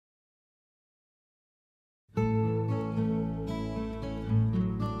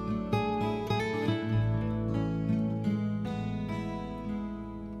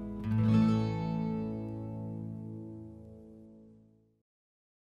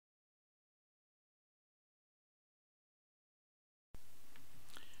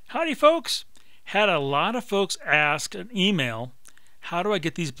Howdy folks! Had a lot of folks ask an email, how do I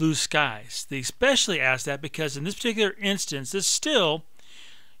get these blue skies? They especially asked that because in this particular instance, this still,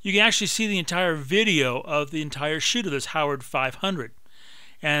 you can actually see the entire video of the entire shoot of this Howard 500.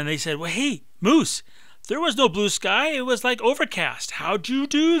 And they said, well, hey, Moose, there was no blue sky. It was like overcast. How'd you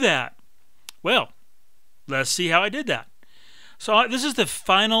do that? Well, let's see how I did that. So this is the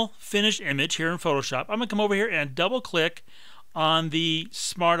final finished image here in Photoshop. I'm going to come over here and double click on the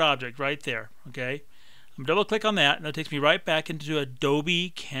smart object right there. Okay, I'm double click on that and that takes me right back into Adobe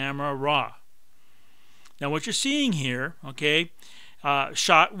Camera Raw. Now what you're seeing here, okay,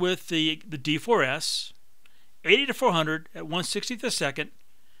 shot with the D4S 80 to 400 at 1/60th a second,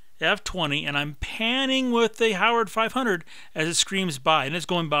 f20, and I'm panning with the Howard 500 as it screams by, and it's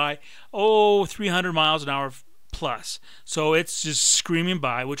going by 300 miles an hour plus, so it's just screaming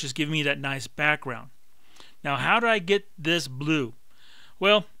by, which is giving me that nice background. Now how do I get this blue?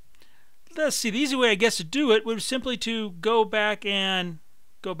 Well, let's see, the easy way I guess to do it would simply to go back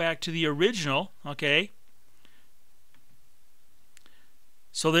to the original. Okay,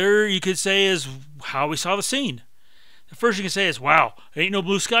 so there you could say is how we saw the scene. The first you can say is, wow, there ain't no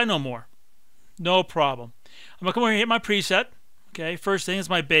blue sky no more. No problem. I'm gonna come over here and hit my preset. Okay, first thing is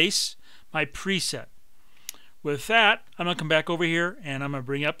my base, my preset. With that, I'm gonna come back over here and I'm gonna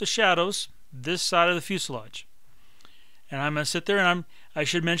bring up the shadows this side of the fuselage, and I'm gonna sit there, and I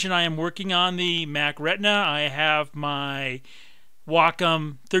should mention I am working on the Mac Retina. I have my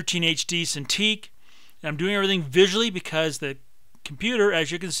Wacom 13 HD Cintiq, and I'm doing everything visually because the computer,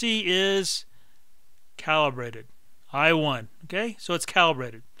 as you can see, is calibrated. I1. Okay, so it's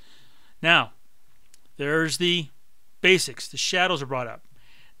calibrated. Now there's the basics. The shadows are brought up.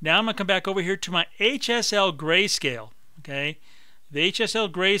 Now I'm gonna come back over here to my HSL grayscale. Okay, the HSL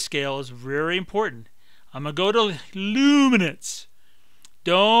grayscale is very important. I'm going to go to luminance.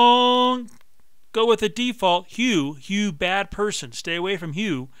 Don't go with the default hue. Hue, bad person. Stay away from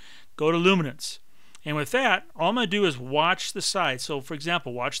hue. Go to luminance. And with that, all I'm going to do is watch the side. So for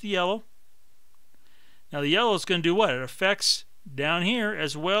example, watch the yellow. Now the yellow is going to do what? It affects down here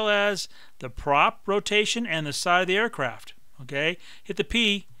as well as the prop rotation and the side of the aircraft. Okay? Hit the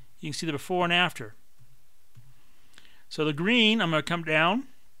P, you can see the before and after. So the green, I'm going to come down,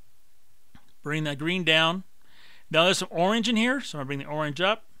 bring that green down. Now there's some orange in here, so I'm going to bring the orange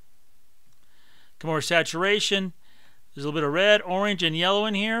up. Come over to saturation. There's a little bit of red, orange, and yellow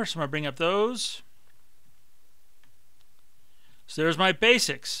in here, so I'm going to bring up those. So there's my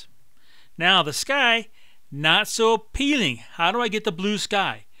basics. Now the sky, not so appealing. How do I get the blue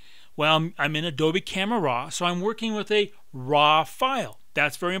sky? Well, I'm in Adobe Camera Raw, so I'm working with a raw file.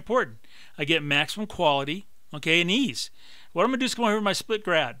 That's very important. I get maximum quality. Okay, and ease. What I'm going to do is come over here with my split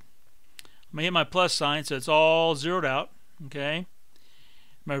grad. I'm going to hit my plus sign so it's all zeroed out. Okay,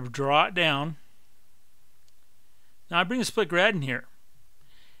 I'm going to draw it down. Now I bring the split grad in here.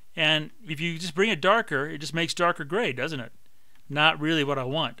 And if you just bring it darker, it just makes darker gray, doesn't it? Not really what I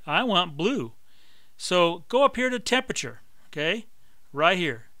want. I want blue. So go up here to temperature. Okay, right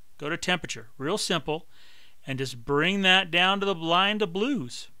here. Go to temperature. Real simple. And just bring that down to the line to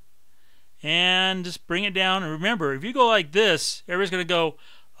blues. And just bring it down. And remember, if you go like this, everybody's going to go,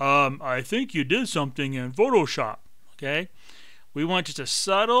 I think you did something in Photoshop. Okay? We want just a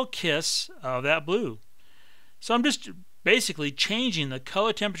subtle kiss of that blue. So I'm just basically changing the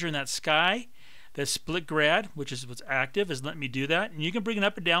color temperature in that sky. That split grad, which is what's active, is letting me do that. And you can bring it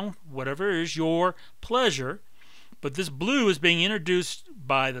up and down, whatever is your pleasure. But this blue is being introduced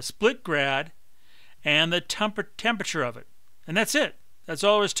by the split grad and the temperature of it. And that's it. That's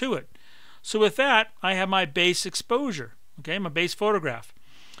all there is to it. So with that, I have my base exposure, okay, my base photograph.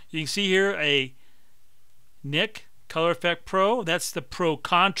 You can see here a Nik Color Effect Pro. That's the Pro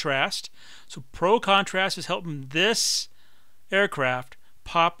Contrast. So Pro Contrast is helping this aircraft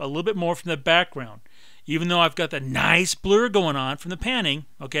pop a little bit more from the background. Even though I've got the nice blur going on from the panning,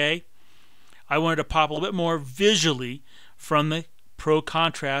 okay, I wanted to pop a little bit more visually from the Pro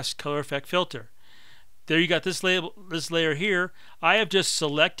Contrast Color Effect filter. There you got this layer here. I have just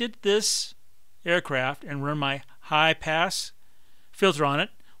selected this aircraft and run my high pass filter on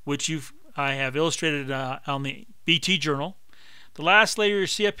it, which I have illustrated on the BT Journal. The last layer you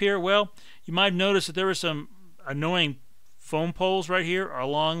see up here, well, you might have noticed that there were some annoying foam poles right here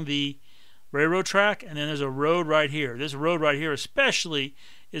along the railroad track, and then there's a road right here. This road right here especially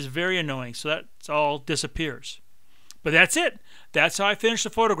is very annoying, so that all disappears. But that's it. That's how I finished the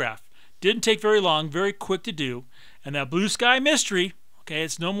photograph. Didn't take very long, very quick to do. And that blue sky mystery, okay,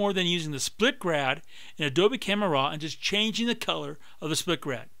 it's no more than using the split grad in Adobe Camera Raw and just changing the color of the split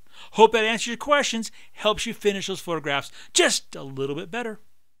grad. Hope that answers your questions, helps you finish those photographs just a little bit better.